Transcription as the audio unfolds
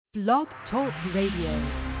Blog Talk Radio.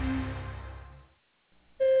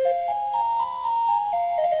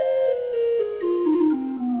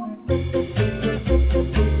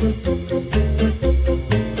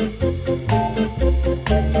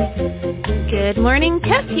 Good morning,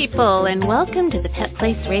 pet people, and welcome to the Pet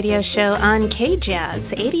Place Radio Show on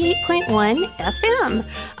KJAZZ 88.1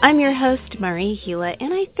 FM. I'm your host, Marie Hulett,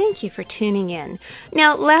 and I thank you for tuning in.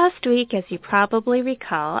 Now, last week, as you probably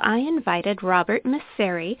recall, I invited Robert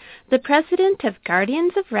Misseri, the president of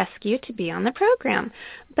Guardians of Rescue, to be on the program.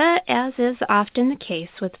 But as is often the case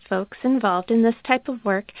with folks involved in this type of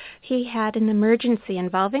work, he had an emergency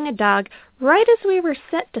involving a dog right as we were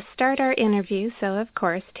set to start our interview, so of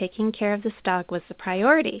course taking care of this dog was the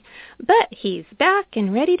priority. But he's back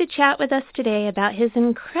and ready to chat with us today about his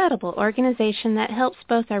incredible organization that helps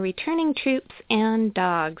both our returning troops and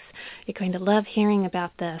dogs. You're going to love hearing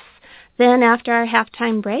about this. Then after our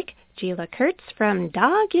halftime break, Gila Kurtz from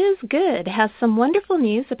Dog is Good has some wonderful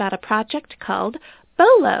news about a project called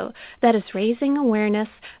BOLO that is raising awareness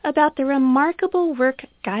about the remarkable work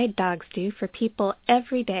guide dogs do for people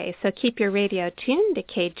every day. So keep your radio tuned to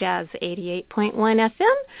KJAZZ 88.1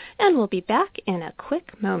 FM, and we'll be back in a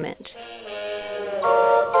quick moment.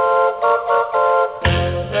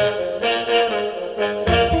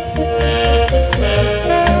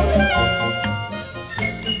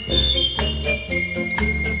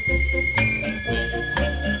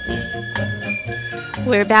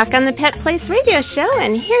 We're back on the Pet Place Radio Show,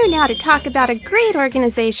 and here now to talk about a great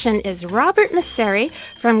organization is Robert Misseri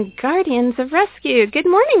from Guardians of Rescue. Good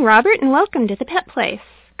morning, Robert, and welcome to the Pet Place.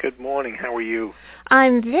 Good morning. How are you?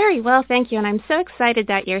 I'm very well, thank you, and I'm so excited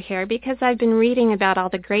that you're here because I've been reading about all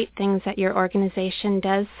the great things that your organization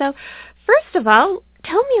does. So, first of all,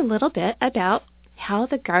 tell me a little bit about how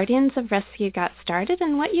the Guardians of Rescue got started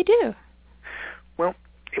and what you do. Well,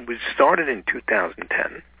 it was started in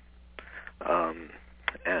 2010.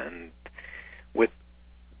 And with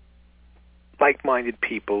like-minded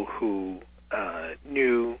people who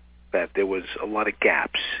knew that there was a lot of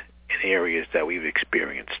gaps in areas that we've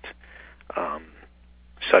experienced,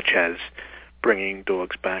 such as bringing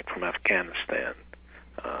dogs back from Afghanistan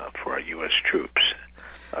for our U.S. troops.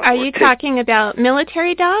 Are you talking about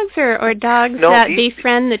military dogs or dogs that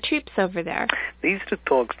befriend the troops over there? These are the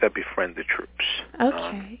dogs that befriend the troops.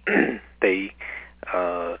 Okay.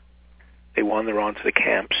 They wander onto the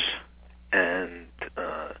camps, and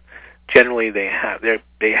generally they have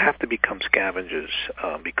to become scavengers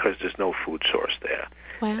because there's no food source there.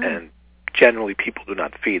 Wow. And generally people do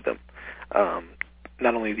not feed them.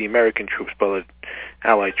 Not only the American troops, but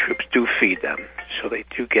Allied troops do feed them, so they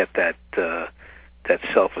do get that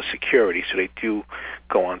self of security. So they do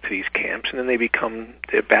go onto these camps, and then they become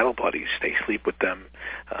their battle buddies. They sleep with them.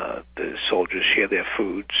 The soldiers share their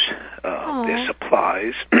foods, their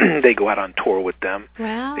supplies. They go out on tour with them.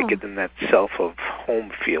 Wow. They give them that self of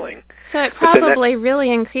home feeling. So it probably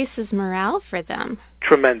really increases morale for them.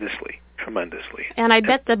 Tremendously. And I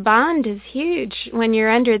bet the bond is huge when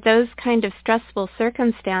you're under those kind of stressful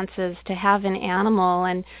circumstances, to have an animal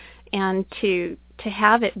and to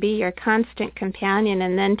have it be your constant companion,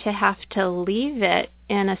 and then to have to leave it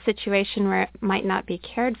in a situation where it might not be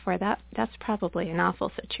cared for. That's probably an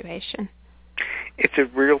awful situation. It's a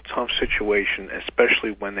real tough situation,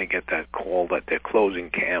 especially when they get that call that they're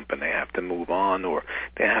closing camp and they have to move on, or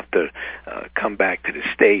they have to come back to the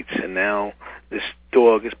States, and now this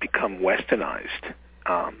dog has become westernized.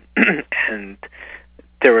 And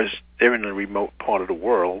they're in a remote part of the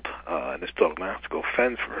world, and this dog now has to go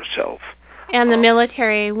fend for herself. And the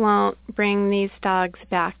military won't bring these dogs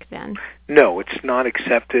back then? No, it's not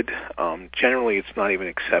accepted. Generally, it's not even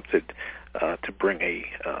accepted to bring a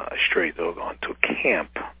stray dog onto a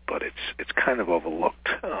camp, but it's kind of overlooked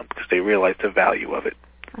because they realize the value of it.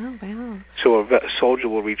 Oh, wow. So a soldier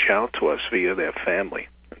will reach out to us via their family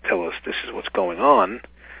and tell us this is what's going on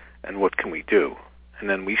and what can we do. And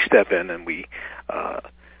then we step in and we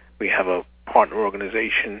have a partner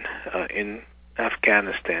organization in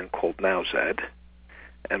Afghanistan called KJAZZ,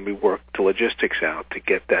 and we work the logistics out to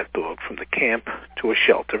get that dog from the camp to a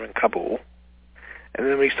shelter in Kabul, and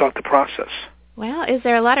then we start the process. Wow. Is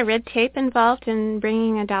there a lot of red tape involved in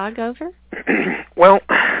bringing a dog over? Well,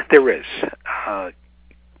 there is.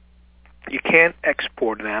 You can't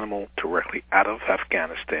export an animal directly out of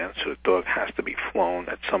Afghanistan, so the dog has to be flown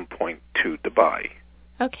at some point to Dubai.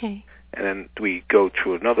 Okay. And then we go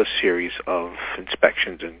through another series of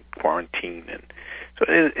inspections and quarantine, and so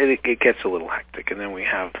it gets a little hectic. And then we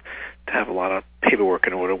have to have a lot of paperwork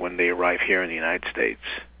in order when they arrive here in the United States.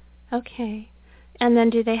 Okay. And then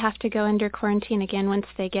do they have to go under quarantine again once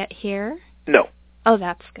they get here? No. Oh,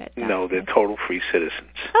 that's good. No, they're total free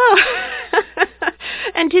citizens. Oh.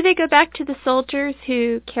 And do they go back to the soldiers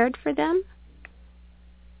who cared for them?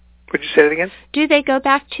 Would you say that again? Do they go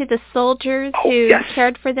back to the soldiers who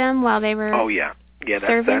cared for them while they were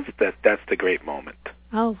serving? That's the great moment.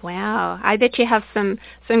 Oh, wow. I bet you have some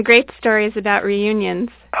great stories about reunions.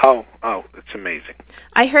 Oh, it's amazing.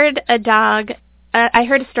 I heard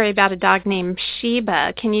a story about a dog named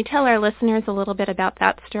Sheba. Can you tell our listeners a little bit about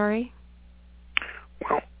that story?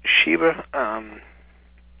 Well, Sheba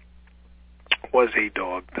was a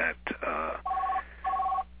dog that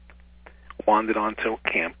wandered onto a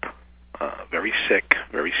camp, very sick,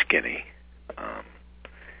 very skinny,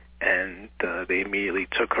 and they immediately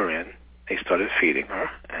took her in. They started feeding her,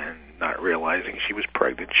 and not realizing she was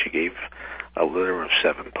pregnant, she gave a litter of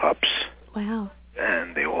 7 pups. Wow.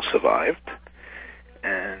 And they all survived.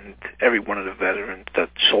 And every one of the veterans, the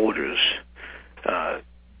soldiers,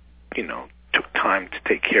 took time to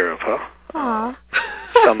take care of her. Aww.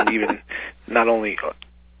 Some even, not only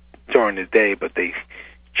during the day, but they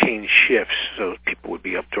changed shifts so people would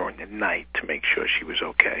be up during the night to make sure she was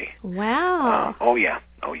okay. Wow. Oh, yeah.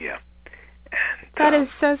 And, that is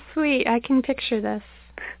so sweet. I can picture this.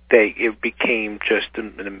 It became just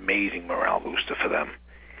an amazing morale booster for them.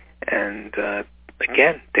 And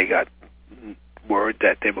again, they got word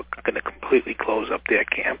that they were going to completely close up their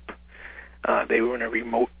camp. They were in a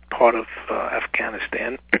remote part of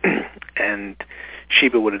Afghanistan, and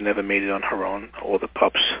Sheba would have never made it on her own, or the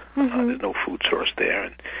pups. There's no food source there.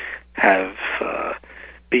 And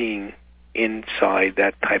being inside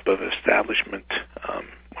that type of establishment,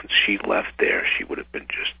 once she left there, she would have been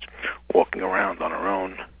just walking around on her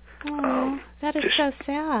own. That is so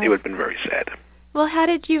sad. It would have been very sad. Well, how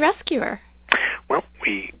did you rescue her? Well,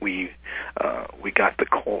 we got the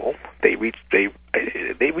call. They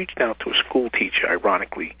reached out to a school teacher,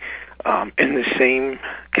 ironically, in the same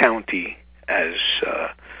county as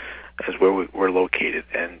where we're located,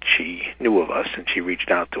 and she knew of us, and she reached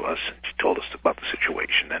out to us, and she told us about the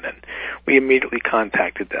situation, and then we immediately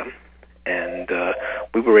contacted them, and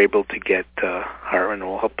we were able to get her and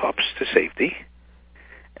all her pups to safety,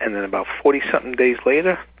 and then about 40-something days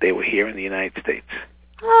later, they were here in the United States.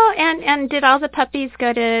 Oh, and did all the puppies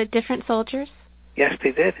go to different soldiers? Yes,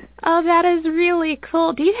 they did. Oh, that is really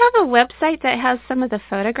cool. Do you have a website that has some of the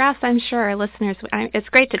photographs? I'm sure our listeners, it's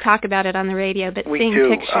great to talk about it on the radio, but seeing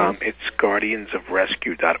pictures. It's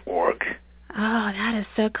guardiansofrescue.org. Oh, that is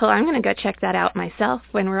so cool. I'm going to go check that out myself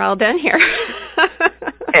when we're all done here.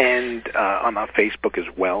 And on our Facebook as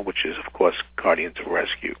well, which is, of course, Guardians of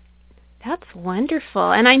Rescue. That's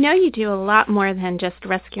wonderful. And I know you do a lot more than just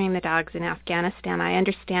rescuing the dogs in Afghanistan. I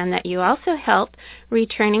understand that you also help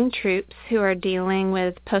returning troops who are dealing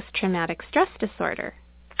with post-traumatic stress disorder.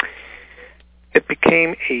 It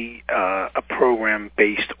became a program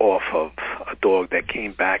based off of a dog that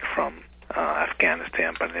came back from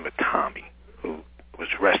Afghanistan by the name of Tommy, who was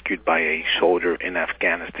rescued by a soldier in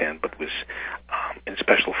Afghanistan but was in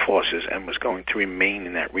special forces and was going to remain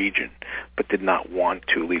in that region but did not want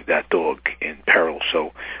to leave that dog in peril.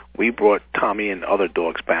 So we brought Tommy and other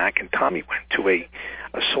dogs back, and Tommy went to a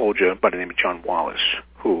soldier by the name of John Wallace,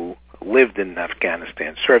 who lived in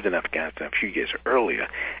Afghanistan, served in Afghanistan a few years earlier,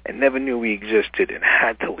 and never knew we existed and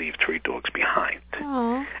had to leave 3 dogs behind.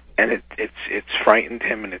 Aww. And it's frightened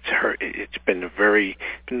him, and it's hurt. It's been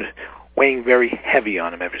weighing very heavy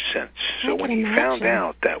on him ever since. So when he found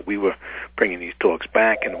out that we were bringing these dogs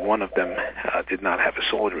back, and one of them did not have a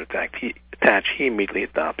soldier attached, he immediately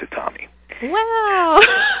adopted Tommy. Wow.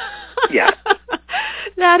 Yeah.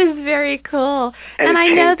 That is very cool. And I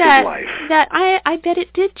know that I bet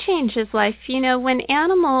it did change his life. You know, when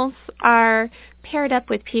animals are paired up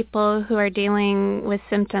with people who are dealing with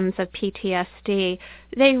symptoms of PTSD,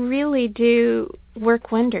 they really do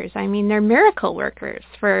work wonders. I mean, they're miracle workers,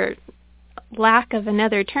 for lack of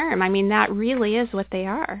another term. I mean, that really is what they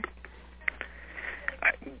are.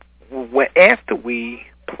 After we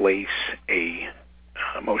place a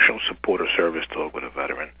emotional support or service dog with a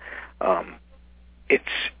veteran, it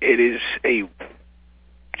is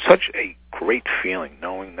such a great feeling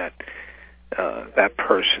knowing that that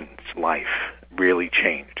person's life really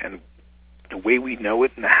changed. And the way we know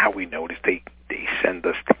it and how we know it is they send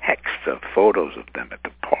us texts of photos of them at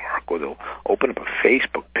the park, or they'll open up a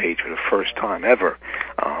Facebook page for the first time ever.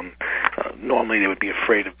 Normally they would be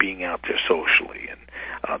afraid of being out there socially,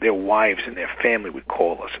 and their wives and their family would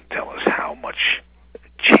call us and tell us how much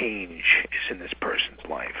change is in this person's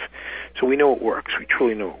life. So we know it works. We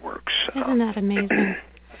truly know it works. Isn't that amazing?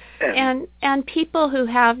 And people who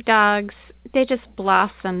have dogs, they just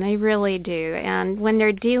blossom. They really do. And when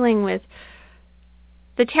they're dealing with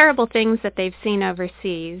the terrible things that they've seen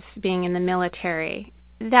overseas, being in the military,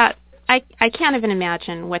 that I can't even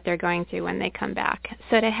imagine what they're going through when they come back.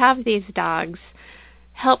 So to have these dogs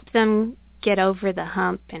help them get over the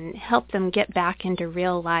hump and help them get back into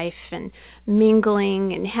real life and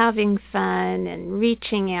mingling and having fun and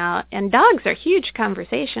reaching out. And dogs are huge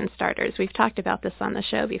conversation starters. We've talked about this on the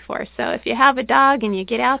show before. So if you have a dog and you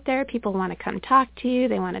get out there, people want to come talk to you.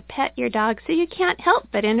 They want to pet your dog, so you can't help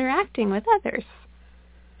but interacting with others.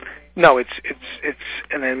 No, it's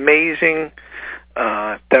an amazing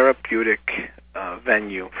therapeutic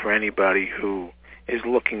venue for anybody who is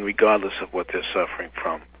looking, regardless of what they're suffering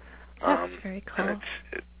from. That's very cool. And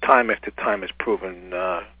it's, time after time has proven,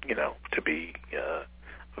 to be a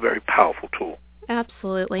very powerful tool.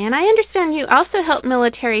 Absolutely. And I understand you also help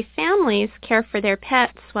military families care for their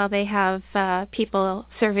pets while they have people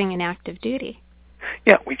serving in active duty.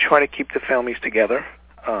 Yeah, we try to keep the families together.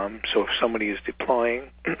 So if somebody is deploying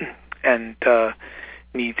and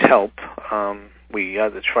needs help, we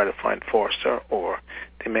either try to find foster, or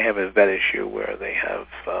they may have a vet issue where they have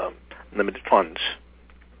limited funds.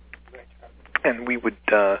 And we would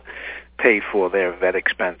pay for their vet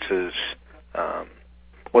expenses,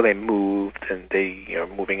 or they moved and they are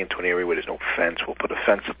moving into an area where there's no fence. We'll put a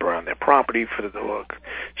fence up around their property for the dog.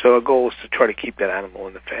 So our goal is to try to keep that animal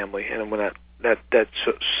in the family, and when that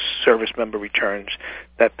service member returns,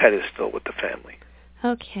 that pet is still with the family.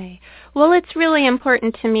 Okay. Well, it's really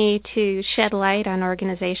important to me to shed light on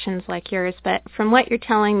organizations like yours, but from what you're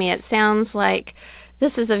telling me, it sounds like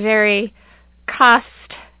this is a very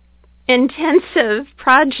cost-intensive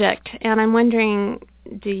project, and I'm wondering,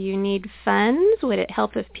 do you need funds? Would it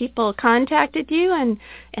help if people contacted you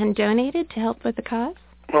and donated to help with the cause?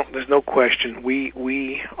 Well, there's no question.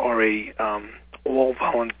 We are a all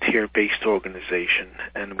volunteer-based organization,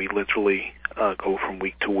 and we literally go from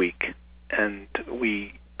week to week. And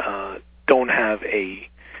we don't have a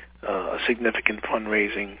significant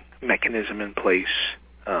fundraising mechanism in place.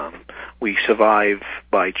 We survive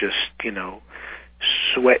by just,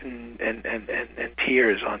 sweat and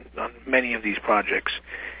tears on many of these projects.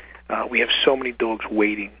 We have so many dogs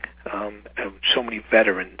waiting, and so many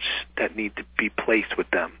veterans that need to be placed with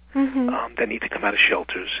them, that need to come out of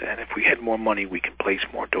shelters. And if we had more money, we can place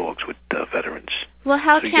more dogs with veterans. Well,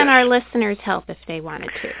 how can our listeners help if they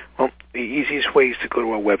wanted to? Well, the easiest way is to go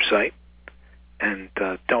to our website and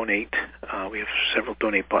donate. We have several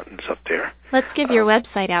donate buttons up there. Let's give your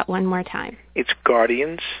website out one more time. It's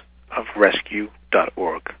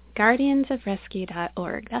guardiansofrescue.org.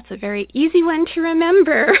 Guardiansofrescue.org. That's a very easy one to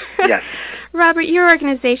remember. Yes. Robert, your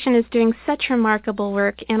organization is doing such remarkable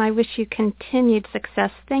work, and I wish you continued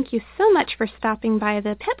success. Thank you so much for stopping by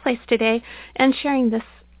the Pet Place today and sharing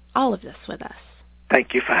all of this with us.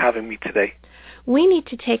 Thank you for having me today. We need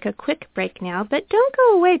to take a quick break now, but don't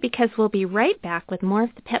go away, because we'll be right back with more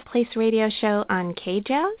of the Pet Place Radio Show on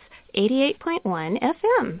KJAZZ 88.1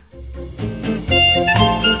 FM.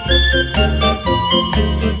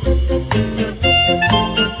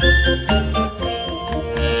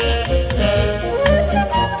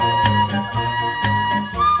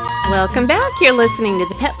 Welcome back. You're listening to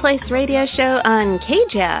the Pet Place Radio Show on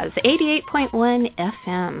KJAZZ 88.1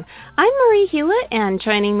 FM. I'm Marie Hulett, and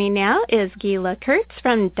joining me now is Gila Kurtz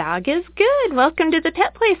from Dog is Good. Welcome to the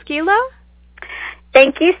Pet Place, Gila.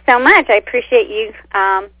 Thank you so much. I appreciate you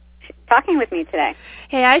talking with me today.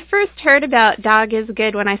 Hey, I first heard about Dog is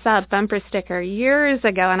Good when I saw a bumper sticker years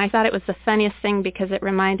ago, and I thought it was the funniest thing because it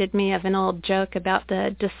reminded me of an old joke about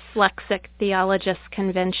the Dyslexic Theologists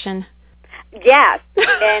Convention. Yes,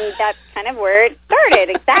 and that's kind of where it started,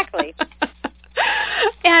 exactly.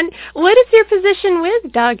 And what is your position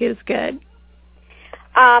with Dog is Good?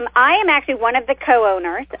 I am actually one of the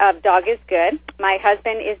co-owners of Dog is Good. My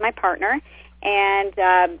husband is my partner, and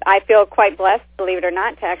I feel quite blessed, believe it or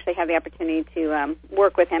not, to actually have the opportunity to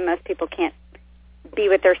work with him. Most people can't be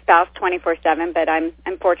with their spouse 24/7, but I'm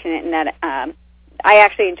fortunate in that I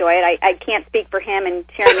actually enjoy it. I can't speak for him and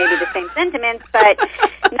share maybe the same sentiments, but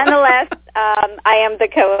nonetheless, I am the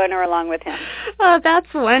co-owner along with him. Oh,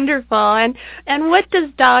 that's wonderful. And what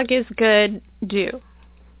does Dog is Good do?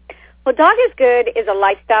 Well, Dog is Good is a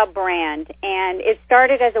lifestyle brand, and it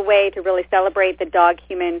started as a way to really celebrate the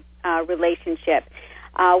dog-human relationship.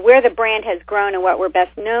 Where the brand has grown and what we're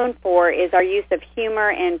best known for is our use of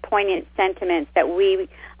humor and poignant sentiments that we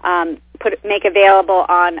make available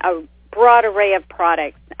on a broad array of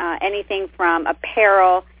products, anything from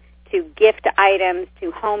apparel to gift items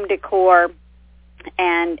to home decor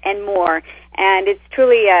and more. And it's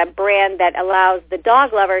truly a brand that allows the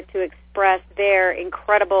dog lover to express their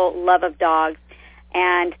incredible love of dogs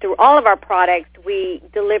And through all of our products, we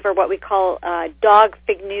deliver what we call dog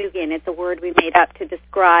fignugan. It's a word we made up to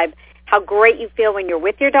describe how great you feel when you're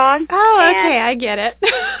with your dog. Oh, okay, I get it.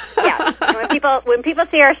 Yeah, and when people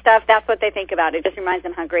see our stuff, that's what they think about. It just reminds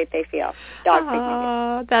them how great they feel. Dog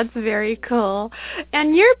fignugan. Oh, that's very cool.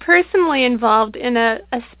 And you're personally involved in a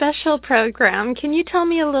special program. Can you tell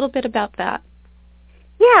me a little bit about that?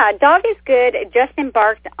 Yeah, Dog is Good just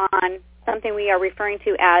embarked on something we are referring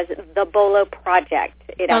to as the BOLO project.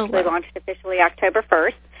 It actually launched officially October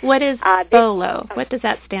 1st. What is BOLO? What does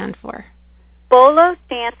that stand for? BOLO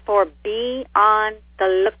stands for Be on the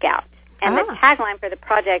Lookout. And the tagline for the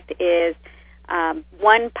project is,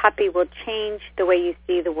 one puppy will change the way you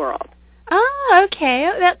see the world. Oh,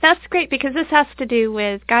 okay. That's great because this has to do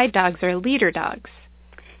with guide dogs or leader dogs.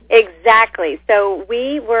 Exactly. So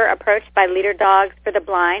we were approached by Leader Dogs for the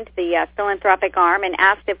Blind, the philanthropic arm, and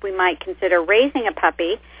asked if we might consider raising a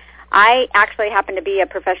puppy. I actually happen to be a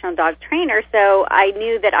professional dog trainer, so I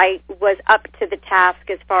knew that I was up to the task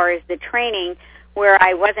as far as the training. Where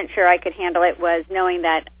I wasn't sure I could handle it was knowing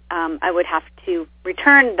that I would have to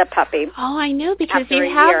return the puppy. Oh, I know, because you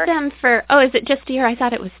have them for, is it just a year? I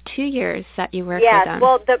thought it was 2 years that you work with them. Yes,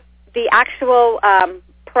 well, the actual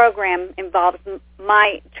program involves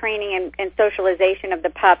my training and socialization of the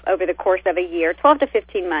pup over the course of a year, 12 to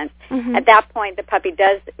 15 months. Mm-hmm. At that point, the puppy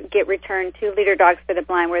does get returned to Leader Dogs for the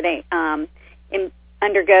Blind, where they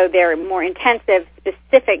undergo their more intensive,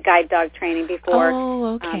 specific guide dog training before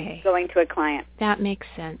going to a client. That makes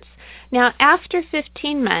sense. Now, after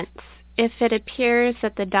 15 months, if it appears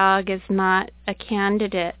that the dog is not a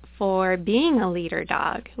candidate for being a leader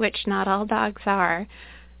dog, which not all dogs are,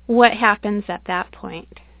 what happens at that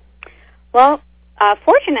point? Well,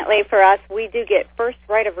 fortunately for us, we do get first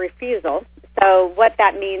right of refusal. So what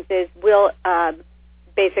that means is we'll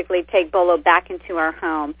basically take BOLO back into our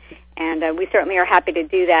home, and we certainly are happy to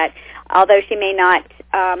do that. Although she may not,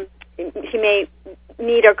 she may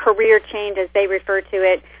need a career change, as they refer to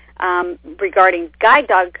it, regarding guide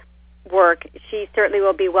dog work. She certainly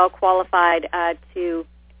will be well qualified to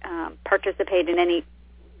participate in any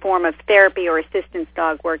form of therapy or assistance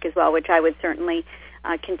dog work as well, which I would certainly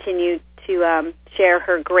continue to share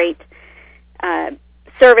her great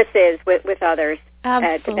services with others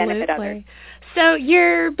to benefit others. So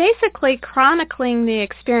you're basically chronicling the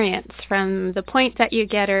experience from the point that you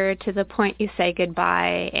get her to the point you say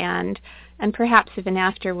goodbye, and perhaps even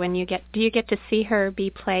after when you get, do you get to see her be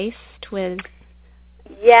placed with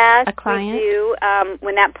a client? Yes, we do.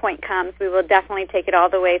 When that point comes, we will definitely take it all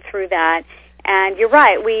the way through that. And you're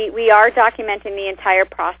right, we are documenting the entire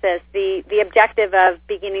process. The objective of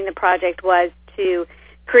beginning the project was to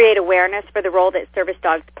create awareness for the role that service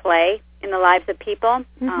dogs play in the lives of people,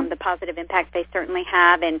 the positive impact they certainly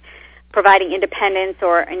have in providing independence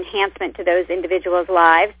or enhancement to those individuals'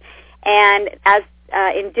 lives. And as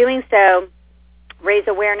in doing so, raise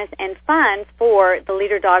awareness and funds for the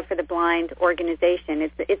Leader Dog for the Blind organization.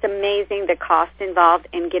 It's amazing the cost involved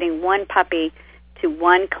in getting one puppy to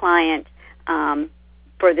one client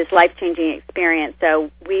for this life-changing experience.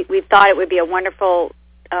 So we thought it would be a wonderful,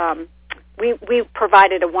 we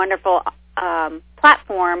provided a wonderful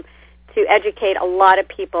platform to educate a lot of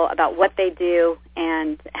people about what they do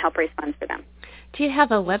and help raise funds for them. Do you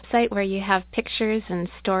have a website where you have pictures and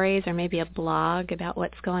stories, or maybe a blog about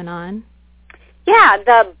what's going on? Yeah,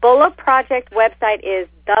 the BOLO Project website is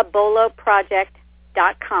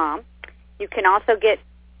theboloproject.com. You can also get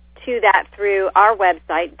to that through our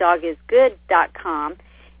website, dogisgood.com.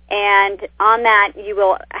 And on that, you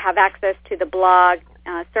will have access to the blog,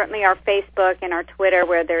 certainly our Facebook and our Twitter,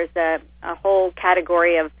 where there's a whole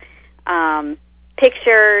category of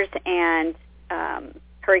pictures and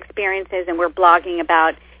her experiences, and we're blogging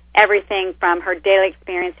about everything from her daily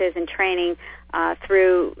experiences and training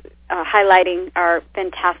through highlighting our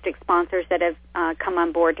fantastic sponsors that have come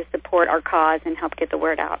on board to support our cause and help get the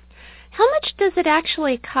word out. How much does it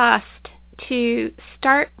actually cost to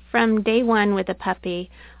start from day one with a puppy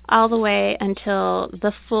all the way until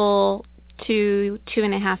the full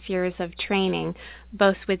 2.5 years of training,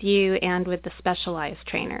 both with you and with the specialized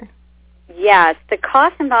trainer? Yes, the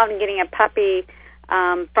cost involved in getting a puppy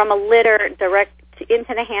from a litter direct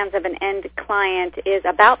into the hands of an end client is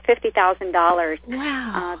about $50,000.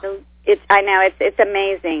 Wow. I know, it's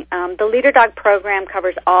amazing. The Leader Dog program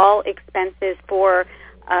covers all expenses for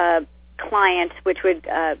client, which would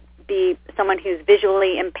be someone who's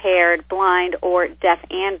visually impaired, blind, or deaf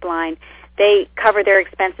and blind. They cover their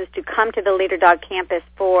expenses to come to the Leader Dog campus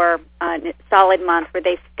for a solid month, where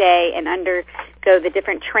they stay and undergo the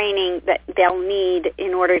different training that they'll need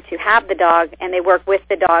in order to have the dog, and they work with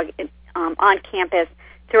the dog on campus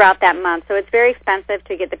throughout that month. So it's very expensive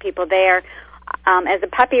to get the people there. As a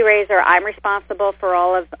puppy raiser, I'm responsible for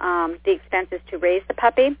all of the expenses to raise the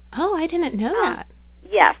puppy. Oh, I didn't know that.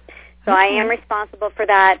 Yes. So Okay. I am responsible for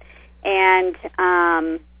that. And,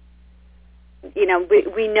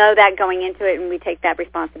 we know that going into it, and we take that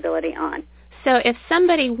responsibility on. So if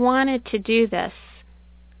somebody wanted to do this,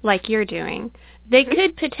 like you're doing, they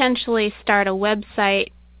could potentially start a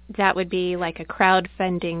website that would be like a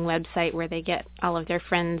crowdfunding website where they get all of their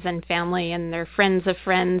friends and family and their friends of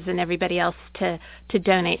friends and everybody else to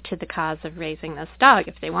donate to the cause of raising this dog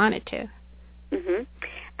if they wanted to. Mm-hmm.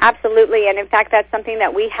 Absolutely, and in fact, that's something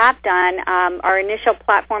that we have done. Our initial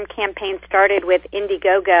platform campaign started with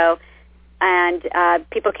Indiegogo, and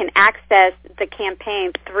people can access the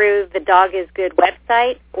campaign through the Dog is Good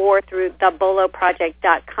website or through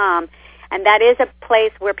theboloproject.com, and that is a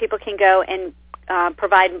place where people can go and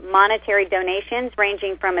provide monetary donations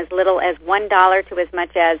ranging from as little as $1 to as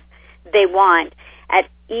much as they want. At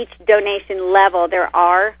each donation level, there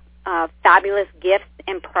are fabulous gifts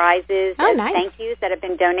and prizes and thank yous that have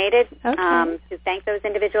been donated to thank those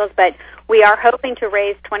individuals. But we are hoping to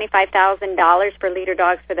raise $25,000 for Leader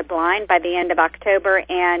Dogs for the Blind by the end of October,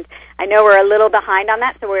 and I know we're a little behind on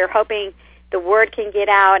that, so we're hoping the word can get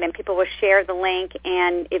out and people will share the link,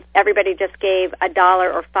 and if everybody just gave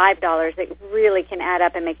 $1 or $5, it really can add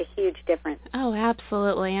up and make a huge difference. Oh,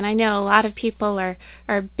 absolutely. And I know a lot of people are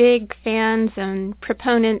big fans and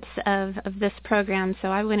proponents of this program, so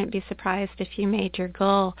I wouldn't be surprised if you made your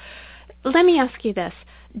goal. Let me ask you this.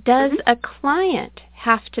 Does a client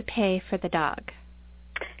have to pay for the dog?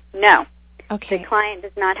 No. Okay. The client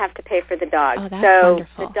does not have to pay for the dog. Oh, that's so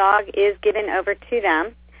wonderful. The dog is given over to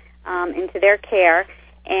them. Into their care,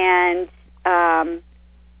 and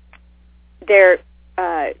their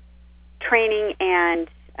training and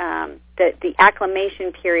the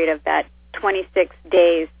acclimation period of that 26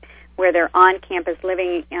 days where they're on campus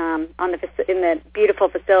living in the beautiful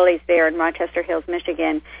facilities there in Rochester Hills,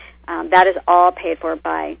 Michigan, that is all paid for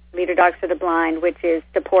by Leader Dogs for the Blind, which is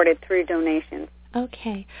supported through donations.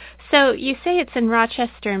 Okay. So you say it's in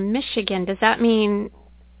Rochester, Michigan. Does that mean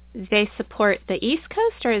they support the East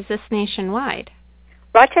Coast, or is this nationwide?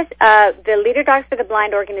 Rochester, the Leader Dogs for the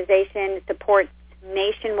Blind organization supports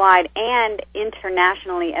nationwide and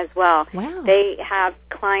internationally as well. Wow. They have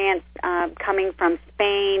clients coming from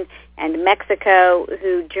Spain and Mexico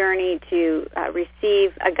who journey to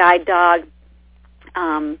receive a guide dog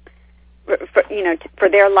for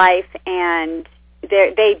their life, and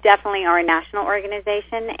they definitely are a national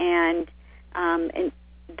organization, and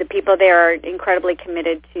the people there are incredibly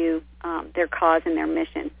committed to their cause and their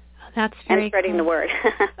mission. That's very and spreading cool. the word.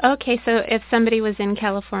 Okay, so if somebody was in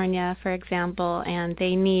California, for example, and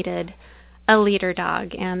they needed a leader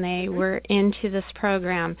dog and they were into this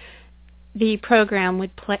program, the program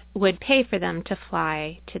would pay for them to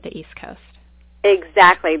fly to the East Coast.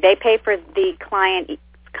 Exactly. They pay for the client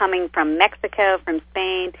coming from Mexico, from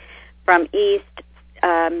Spain, from East,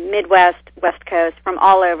 Midwest, West Coast, from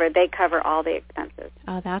all over. They cover all the expenses.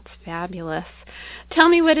 Oh, that's fabulous. Tell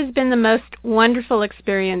me what has been the most wonderful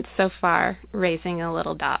experience so far raising a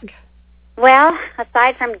little dog. Well,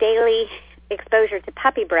 aside from daily exposure to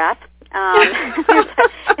puppy breath,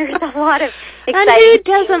 there's a lot of exciting And who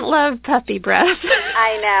doesn't love puppy breath?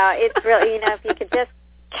 I know. It's really, if you could just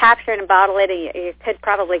capture it and bottle it, you could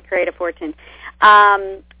probably create a fortune.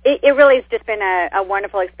 It really has just been a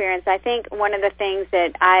wonderful experience. I think one of the things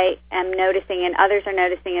that I am noticing, and others are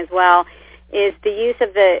noticing as well, is the use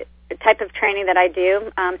of the type of training that I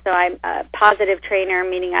do. So I'm a positive trainer,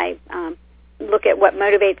 meaning I look at what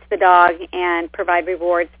motivates the dog and provide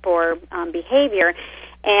rewards for behavior.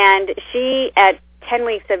 And she, at 10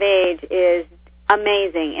 weeks of age, is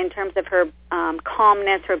amazing in terms of her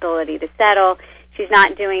calmness, her ability to settle. She's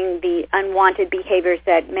not doing the unwanted behaviors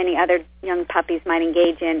that many other young puppies might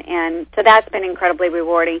engage in, and so that's been incredibly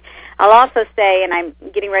rewarding. I'll also say, and I'm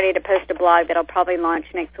getting ready to post a blog that I'll probably launch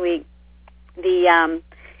next week,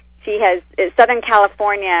 Southern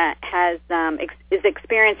California is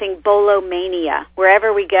experiencing BOLO mania.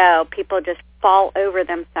 Wherever we go, people just fall over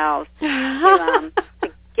themselves to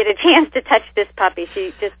get a chance to touch this puppy.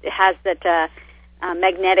 She just has that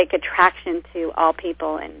magnetic attraction to all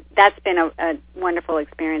people, and that's been a wonderful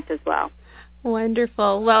experience as well.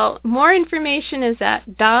 Wonderful. Well, more information is at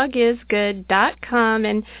dogisgood.com,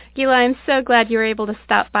 and Gila, I'm so glad you were able to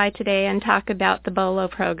stop by today and talk about the BOLO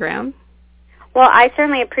program. Well, I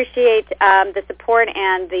certainly appreciate the support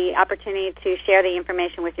and the opportunity to share the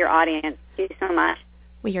information with your audience. Thank you so much.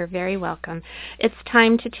 Well, you're very welcome. It's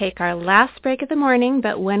time to take our last break of the morning,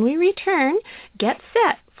 but when we return, get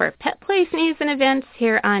set for Pet Place News and Events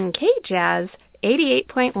here on KJAZZ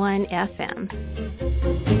 88.1 FM.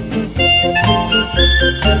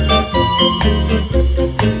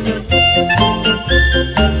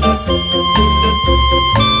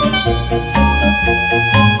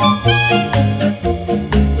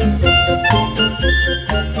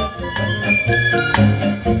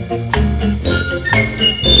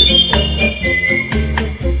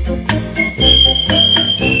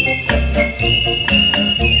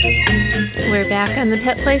 We're back on the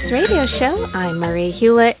Pet Place Radio Show. I'm Marie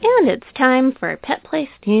Hulett, and it's time for Pet Place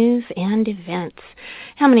news and events.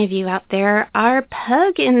 How many of you out there are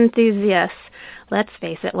pug enthusiasts? Let's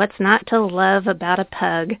face it, what's not to love about a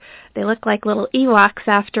pug? They look like little Ewoks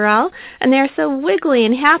after all, and they're so wiggly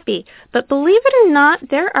and happy. But believe it or not,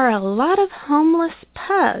 there are a lot of homeless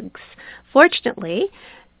pugs. Fortunately,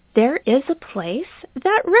 there is a place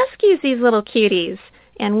that rescues these little cuties,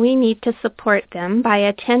 and we need to support them by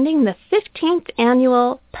attending the 15th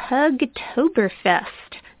annual Pugtoberfest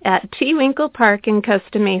at Tewinkle Park in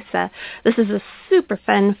Costa Mesa. This is a super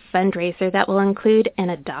fun fundraiser that will include an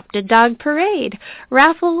adopted dog parade,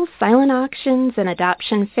 raffles, silent auctions, an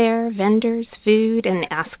adoption fair, vendors, food, and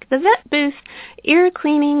Ask the Vet booth, ear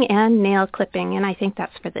cleaning, and nail clipping. And I think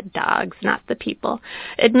that's for the dogs, not the people.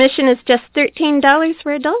 Admission is just $13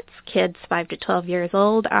 for adults. Kids 5 to 12 years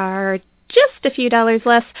old are just a few dollars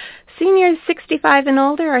less. Seniors 65 and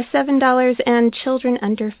older are $7, and children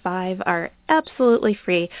under 5 are absolutely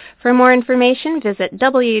free. For more information, visit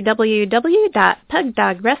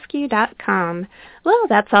www.pugdogrescue.com. Well,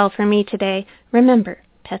 that's all for me today. Remember,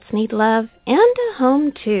 pets need love and a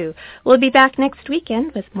home, too. We'll be back next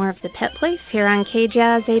weekend with more of The Pet Place here on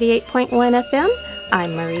KJAZZ 88.1 FM.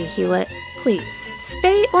 I'm Marie Hulett. Please,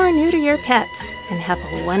 spay or neuter your pets and have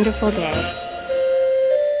a wonderful day.